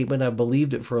 great statement, I've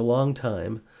believed it for a long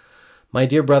time. My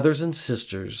dear brothers and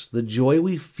sisters, the joy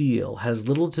we feel has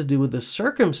little to do with the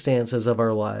circumstances of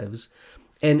our lives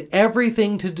and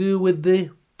everything to do with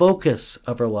the focus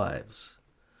of our lives.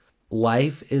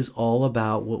 Life is all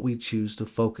about what we choose to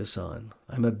focus on.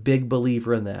 I'm a big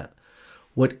believer in that.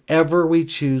 Whatever we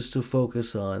choose to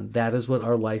focus on, that is what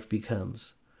our life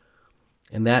becomes.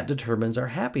 And that determines our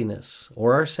happiness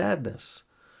or our sadness.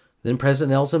 Then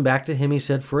President Nelson, back to him, he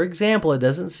said, for example, it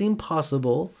doesn't seem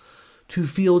possible to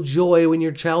feel joy when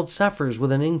your child suffers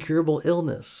with an incurable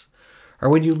illness, or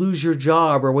when you lose your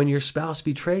job, or when your spouse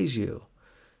betrays you.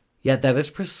 Yet that is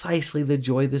precisely the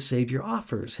joy the Savior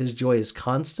offers. His joy is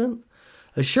constant,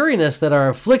 assuring us that our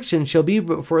affliction shall be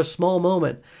but for a small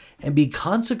moment and be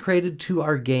consecrated to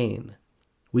our gain.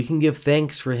 We can give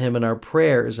thanks for him in our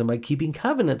prayers and by keeping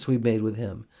covenants we've made with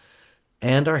him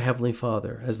and our Heavenly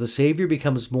Father. As the Savior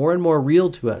becomes more and more real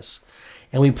to us,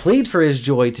 and we plead for his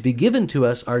joy to be given to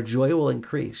us, our joy will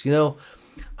increase. You know,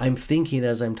 I'm thinking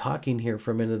as I'm talking here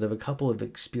for a minute of a couple of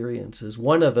experiences.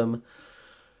 One of them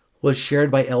was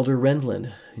shared by Elder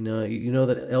Rendland. You know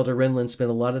that Elder Rendland spent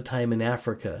a lot of time in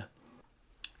Africa.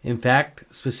 In fact,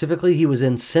 specifically, he was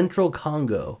in Central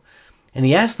Congo, and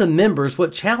he asked the members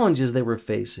what challenges they were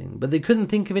facing, but they couldn't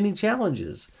think of any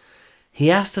challenges.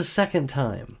 He asked a second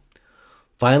time.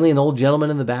 Finally, an old gentleman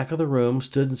in the back of the room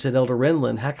stood and said, Elder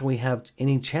Rendland, how can we have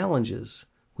any challenges?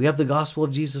 We have the gospel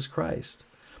of Jesus Christ.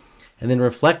 And then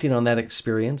reflecting on that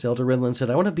experience, Elder Rendland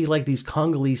said, I want to be like these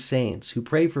Congolese saints who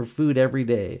pray for food every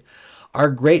day,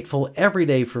 are grateful every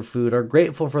day for food, are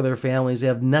grateful for their families. They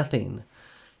have nothing,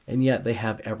 and yet they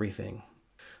have everything.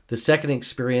 The second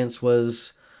experience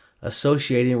was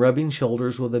rubbing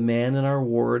shoulders with a man in our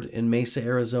ward in Mesa,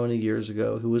 Arizona years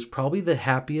ago, who was probably the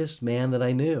happiest man that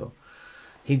I knew.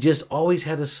 He just always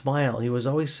had a smile. He was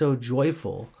always so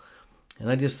joyful.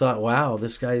 And I just thought, wow,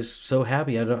 this guy's so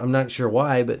happy. I'm not sure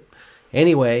why, but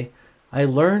anyway, I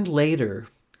learned later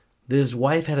that his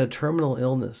wife had a terminal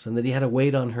illness and that he had to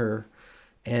wait on her,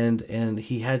 and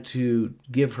he had to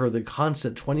give her the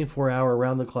constant 24-hour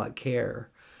around-the-clock care.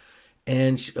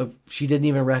 And she didn't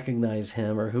even recognize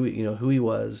him or who he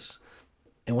was.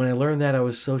 And when I learned that, I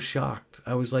was so shocked.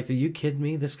 I was like, are you kidding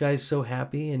me? This guy's so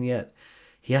happy, and yet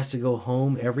he has to go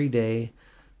home every day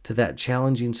to that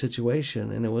challenging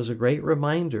situation. And it was a great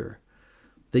reminder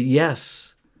that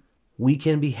yes, we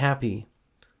can be happy,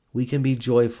 we can be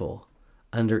joyful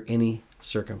under any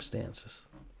circumstances.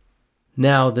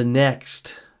 Now, the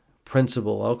next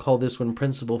principle, I'll call this one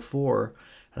Principle 4,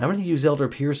 and I'm going to use Elder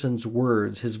Pearson's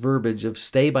words, his verbiage of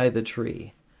stay by the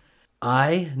tree.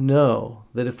 I know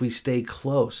that if we stay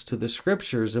close to the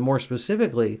scriptures, and more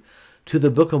specifically to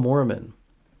the Book of Mormon,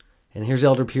 and here's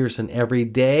Elder Pearson, every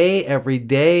day, every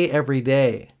day, every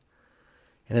day.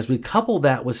 And as we couple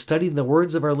that with studying the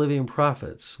words of our living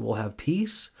prophets, we'll have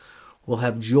peace, we'll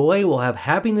have joy, we'll have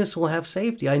happiness, we'll have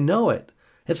safety. I know it.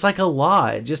 It's like a law.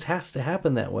 It just has to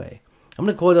happen that way. I'm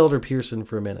going to quote Elder Pearson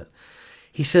for a minute.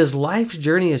 He says, life's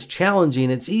journey is challenging.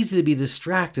 It's easy to be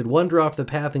distracted, wander off the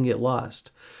path, and get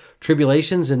lost.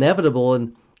 Tribulation's inevitable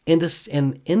and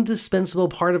an indispensable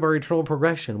part of our eternal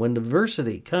progression. When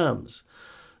adversity comes,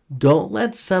 don't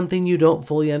let something you don't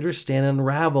fully understand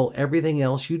unravel everything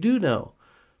else you do know.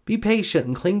 Be patient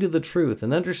and cling to the truth,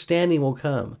 and understanding will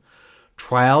come.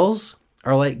 Trials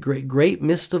are like great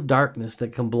mist of darkness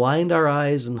that can blind our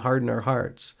eyes and harden our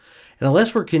hearts. And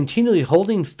unless we're continually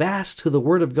holding fast to the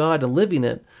Word of God and living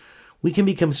it, we can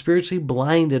become spiritually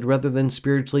blinded rather than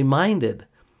spiritually minded.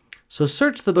 So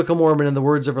search the Book of Mormon and the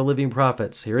words of our living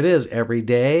prophets. Here it is, every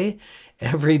day,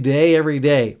 every day, every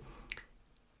day.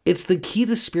 It's the key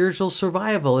to spiritual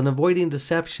survival and avoiding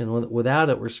deception. Without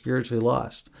it, we're spiritually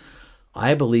lost.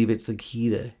 I believe it's the key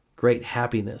to great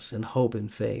happiness and hope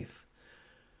and faith.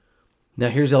 Now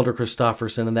here's Elder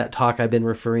Christofferson in that talk I've been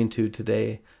referring to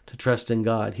today, to trust in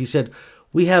God. He said,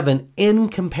 we have an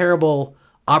incomparable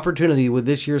opportunity with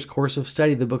this year's course of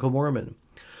study, the Book of Mormon.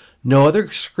 No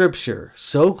other scripture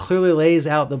so clearly lays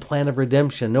out the plan of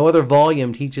redemption. No other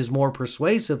volume teaches more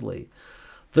persuasively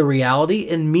the reality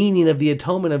and meaning of the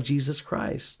atonement of Jesus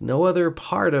Christ. No other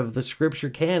part of the scripture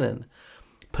canon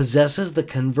possesses the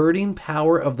converting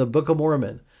power of the Book of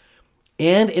Mormon,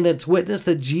 and in its witness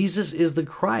that Jesus is the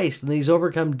Christ and that he's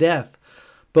overcome death,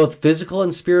 both physical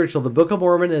and spiritual. The Book of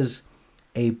Mormon is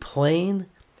a plain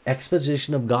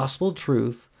exposition of gospel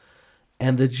truth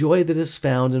and the joy that is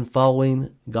found in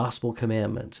following gospel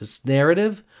commandments. Its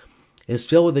narrative is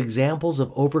filled with examples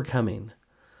of overcoming.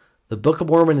 The Book of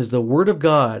Mormon is the Word of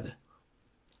God,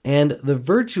 and the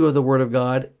virtue of the Word of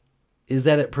God is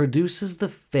that it produces the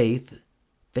faith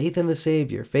in the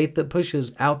Savior, faith that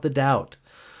pushes out the doubt,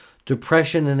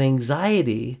 depression, and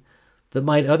anxiety that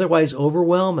might otherwise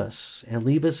overwhelm us and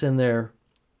leave us in their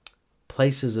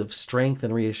places of strength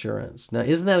and reassurance. Now,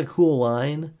 isn't that a cool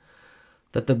line?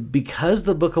 That because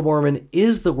the Book of Mormon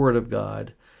is the Word of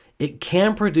God, it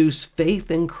can produce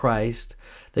faith in Christ,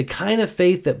 the kind of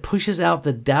faith that pushes out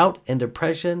the doubt and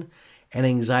depression and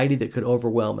anxiety that could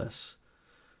overwhelm us.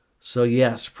 So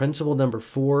yes, principle number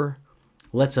 4,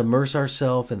 let's immerse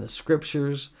ourselves in the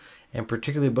Scriptures, and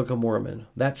particularly the Book of Mormon.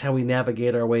 That's how we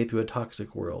navigate our way through a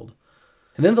toxic world.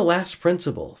 And then the last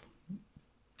principle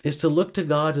is to look to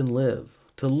God and live,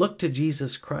 to look to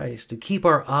Jesus Christ, to keep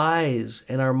our eyes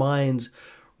and our minds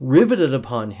riveted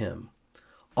upon Him.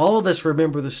 All of us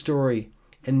remember the story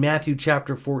in Matthew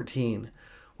chapter 14,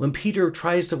 when Peter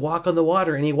tries to walk on the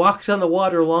water, and he walks on the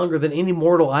water longer than any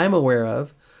mortal I'm aware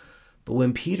of. But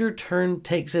when Peter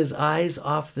takes his eyes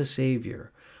off the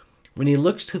Savior, when he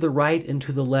looks to the right and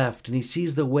to the left, and he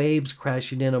sees the waves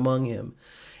crashing in among him,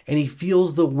 and he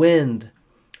feels the wind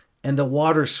and the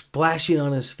water splashing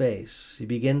on his face, he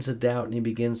begins to doubt and he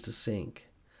begins to sink.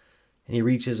 And he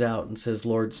reaches out and says,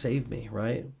 Lord, save me,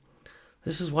 right?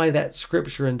 This is why that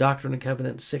scripture in Doctrine and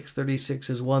Covenants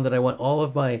 6:36 is one that I want all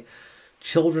of my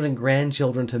children and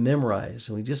grandchildren to memorize.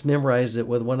 And we just memorized it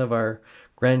with one of our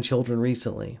grandchildren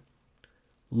recently.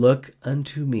 Look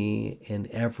unto me in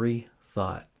every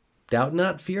thought. Doubt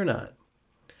not, fear not.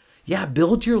 Yeah,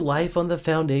 build your life on the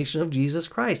foundation of Jesus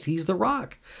Christ. He's the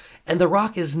rock. And the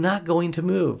rock is not going to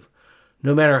move.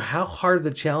 No matter how hard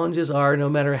the challenges are, no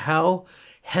matter how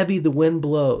heavy the wind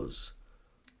blows,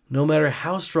 no matter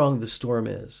how strong the storm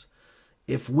is,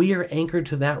 if we are anchored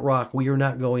to that rock, we are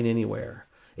not going anywhere.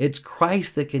 It's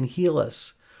Christ that can heal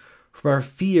us from our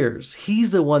fears.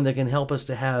 He's the one that can help us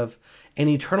to have an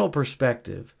eternal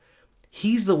perspective.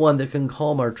 He's the one that can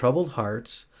calm our troubled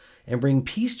hearts and bring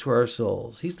peace to our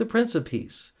souls. He's the Prince of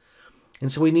Peace.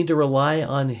 And so we need to rely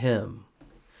on Him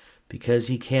because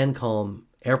He can calm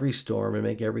every storm and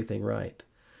make everything right.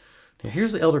 Now,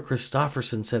 here's what Elder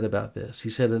Christofferson said about this. He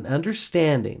said, an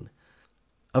understanding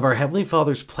of our Heavenly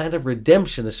Father's plan of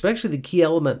redemption, especially the key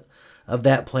element of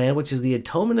that plan, which is the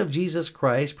atonement of Jesus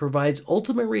Christ, provides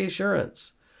ultimate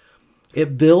reassurance.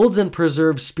 It builds and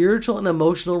preserves spiritual and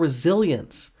emotional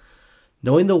resilience.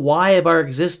 Knowing the why of our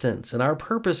existence and our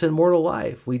purpose in mortal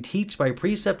life, we teach by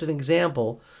precept and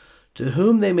example to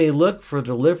whom they may look for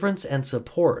deliverance and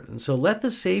support. And so let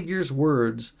the Savior's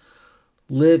words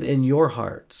live in your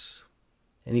hearts.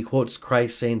 And he quotes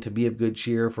Christ saying, to be of good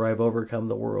cheer, for I've overcome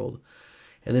the world.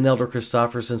 And then Elder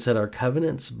Christofferson said, our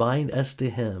covenants bind us to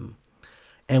Him.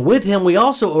 And with Him we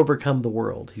also overcome the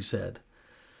world, he said.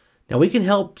 Now we can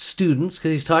help students,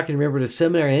 because he's talking, remember, to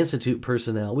seminary and institute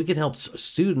personnel. We can help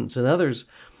students and others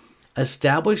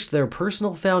establish their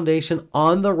personal foundation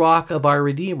on the rock of our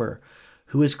Redeemer,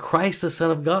 who is Christ, the Son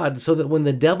of God, so that when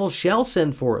the devil shall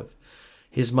send forth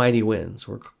his mighty winds,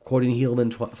 we're quoting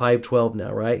Helaman 5:12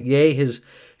 now, right? Yea, his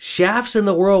shafts in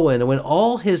the whirlwind, and when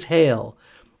all his hail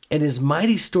and his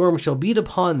mighty storm shall beat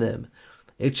upon them,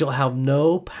 it shall have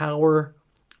no power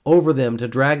over them to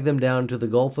drag them down to the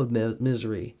gulf of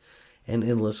misery and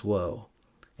endless woe.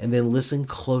 And then listen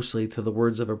closely to the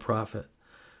words of a prophet,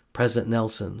 President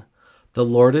Nelson. The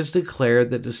Lord has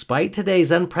declared that despite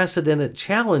today's unprecedented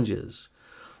challenges,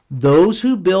 those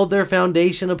who build their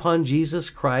foundation upon Jesus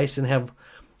Christ and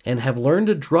have learned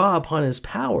to draw upon His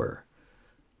power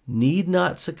need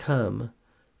not succumb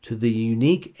to the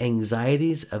unique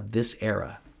anxieties of this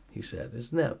era, he said.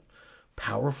 Isn't that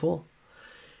powerful?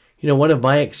 You know, one of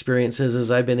my experiences is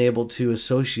I've been able to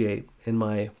associate in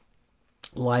my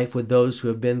life with those who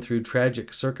have been through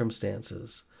tragic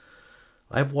circumstances.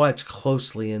 I've watched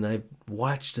closely and I've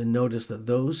watched and noticed that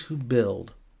those who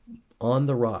build on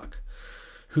the rock,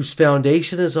 whose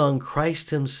foundation is on Christ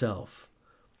Himself,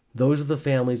 those are the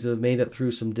families that have made it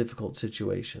through some difficult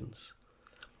situations.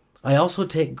 I also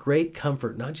take great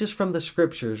comfort, not just from the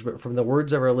scriptures, but from the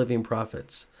words of our living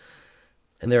prophets.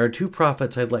 And there are two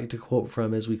prophets I'd like to quote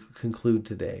from as we conclude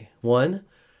today. One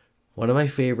of my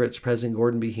favorites, President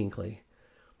Gordon B. Hinckley.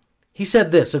 He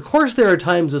said this, of course there are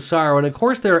times of sorrow, and of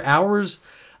course there are hours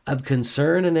of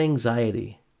concern and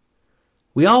anxiety.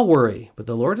 We all worry, but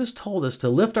the Lord has told us to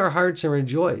lift our hearts and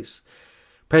rejoice.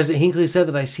 President Hinckley said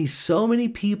that I see so many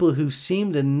people who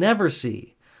seem to never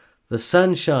see the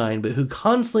sunshine, but who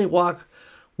constantly walk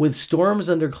with storms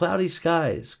under cloudy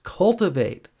skies.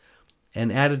 Cultivate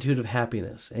an attitude of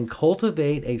happiness and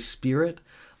cultivate a spirit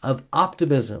of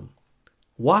optimism.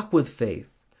 Walk with faith,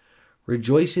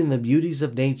 rejoicing in the beauties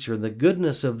of nature and the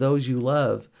goodness of those you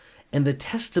love and the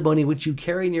testimony which you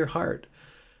carry in your heart.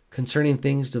 concerning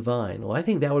things divine. Well, I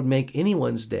think that would make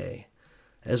anyone's day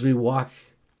as we walk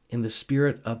in the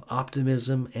spirit of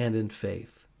optimism and in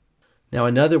faith. Now,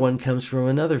 another one comes from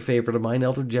another favorite of mine,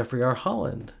 Elder Jeffrey R.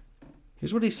 Holland.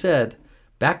 Here's what he said,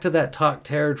 back to that talk,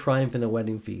 Terror, Triumph, and a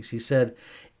Wedding Feast. He said,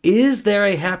 "Is there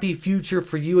a happy future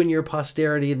for you and your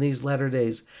posterity in these latter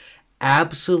days?"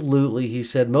 Absolutely, he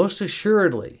said, most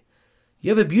assuredly. You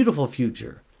have a beautiful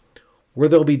future.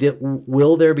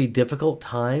 Will there be difficult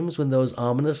times when those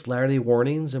ominous latter-day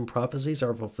warnings and prophecies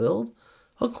are fulfilled?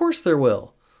 Of course there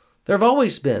will. There have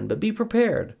always been, but be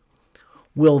prepared.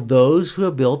 Will those who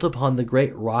have built upon the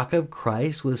great rock of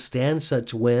Christ withstand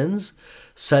such winds,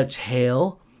 such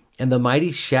hail, and the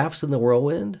mighty shafts in the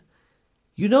whirlwind?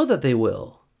 You know that they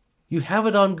will. You have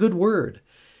it on good word.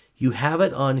 You have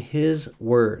it on His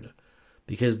word.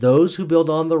 Because those who build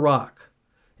on the rock,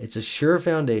 it's a sure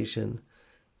foundation,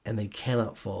 and they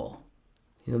cannot fall.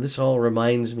 This all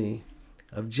reminds me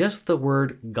of just the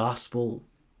word gospel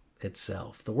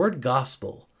itself. The word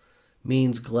gospel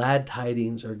means glad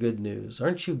tidings or good news.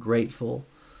 Aren't you grateful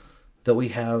that we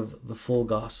have the full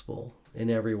gospel in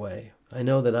every way? I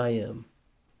know that I am.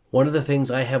 One of the things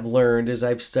I have learned as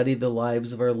I've studied the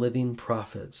lives of our living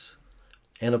prophets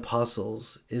and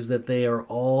apostles is that they are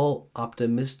all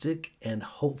optimistic and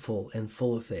hopeful and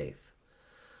full of faith.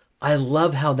 I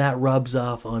love how that rubs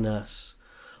off on us.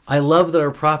 I love that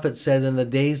our prophet said in the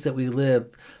days that we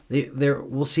live,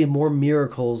 we'll see more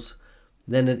miracles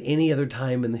than at any other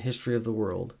time in the history of the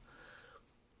world.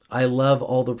 I love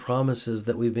all the promises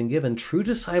that we've been given. True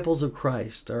disciples of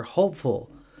Christ are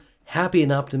hopeful, happy,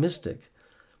 and optimistic.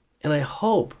 And I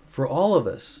hope for all of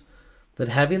us that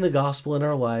having the gospel in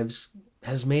our lives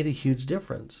has made a huge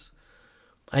difference.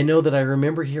 I know that I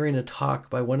remember hearing a talk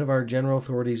by one of our general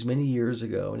authorities many years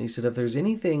ago, and he said, if there's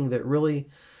anything that really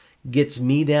gets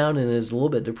me down and is a little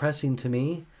bit depressing to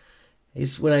me,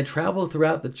 is when I travel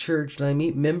throughout the church and I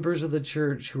meet members of the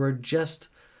church who are just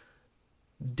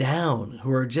down,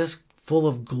 who are just full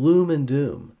of gloom and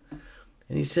doom.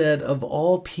 And he said, of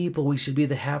all people, we should be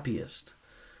the happiest.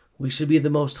 We should be the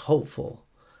most hopeful.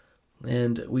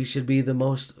 And we should be the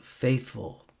most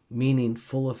faithful, meaning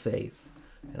full of faith.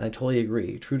 And I totally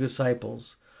agree. True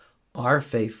disciples are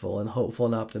faithful and hopeful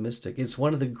and optimistic. It's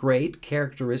one of the great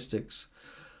characteristics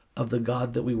of the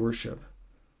God that we worship,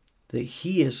 that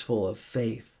He is full of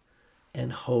faith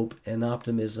and hope and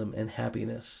optimism and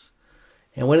happiness.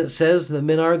 And when it says the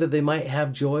men are that they might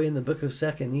have joy in the book of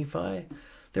 2nd Nephi,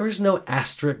 there is no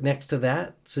asterisk next to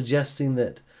that suggesting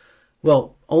that,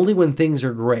 well, only when things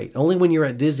are great, only when you're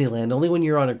at Disneyland, only when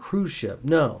you're on a cruise ship.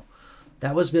 No.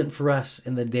 That was meant for us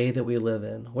in the day that we live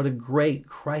in. What a great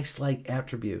Christ-like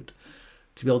attribute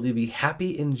to be able to be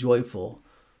happy and joyful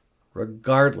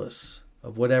regardless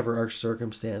of whatever our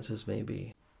circumstances may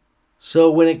be. So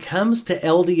when it comes to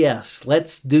LDS,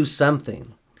 let's do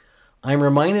something. I'm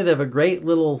reminded of a great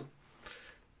little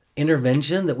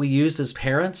intervention that we used as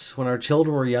parents when our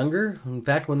children were younger. In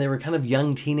fact, when they were kind of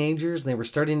young teenagers, they were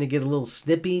starting to get a little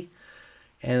snippy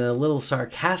and a little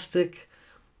sarcastic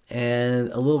and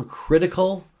a little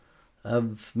critical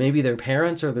of maybe their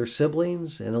parents or their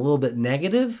siblings and a little bit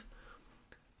negative,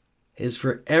 is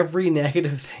for every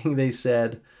negative thing they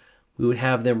said, we would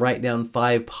have them write down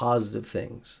 5 positive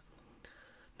things.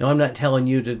 Now, I'm not telling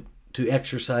you to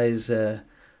exercise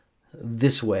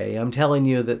this way. I'm telling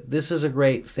you that this is a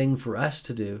great thing for us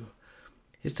to do,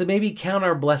 is to maybe count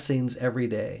our blessings every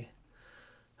day.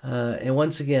 And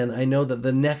once again, I know that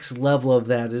the next level of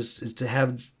that is to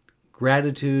have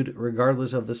gratitude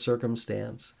regardless of the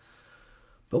circumstance.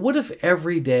 But what if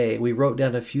every day we wrote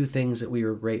down a few things that we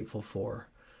were grateful for?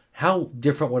 How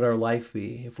different would our life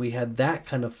be if we had that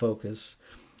kind of focus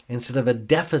instead of a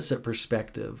deficit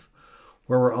perspective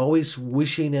where we're always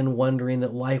wishing and wondering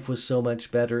that life was so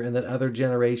much better and that other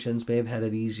generations may have had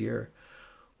it easier?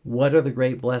 What are the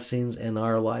great blessings in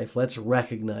our life? Let's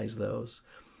recognize those.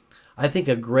 I think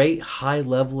a great high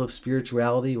level of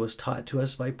spirituality was taught to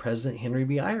us by President Henry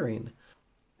B. Eyring,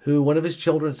 who one of his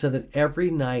children said that every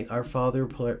night our Father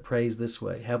prays this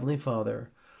way: Heavenly Father,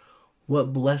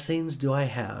 what blessings do I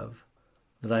have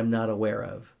that I'm not aware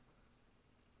of?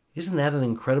 Isn't that an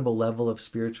incredible level of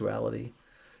spirituality?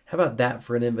 How about that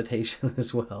for an invitation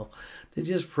as well? To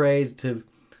just pray, to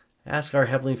ask our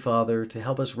Heavenly Father to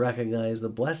help us recognize the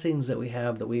blessings that we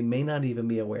have that we may not even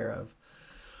be aware of.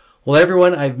 Well,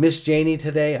 everyone, I've missed Janie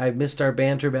today. I've missed our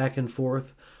banter back and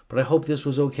forth, but I hope this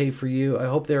was okay for you. I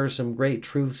hope there are some great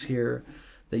truths here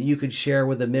that you could share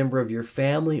with a member of your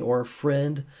family or a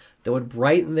friend that would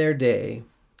brighten their day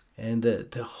and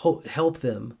to help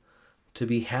them to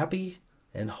be happy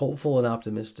and hopeful and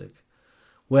optimistic.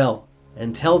 Well,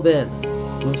 Until then,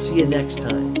 we'll see you next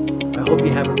time. I hope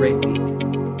you have a great week.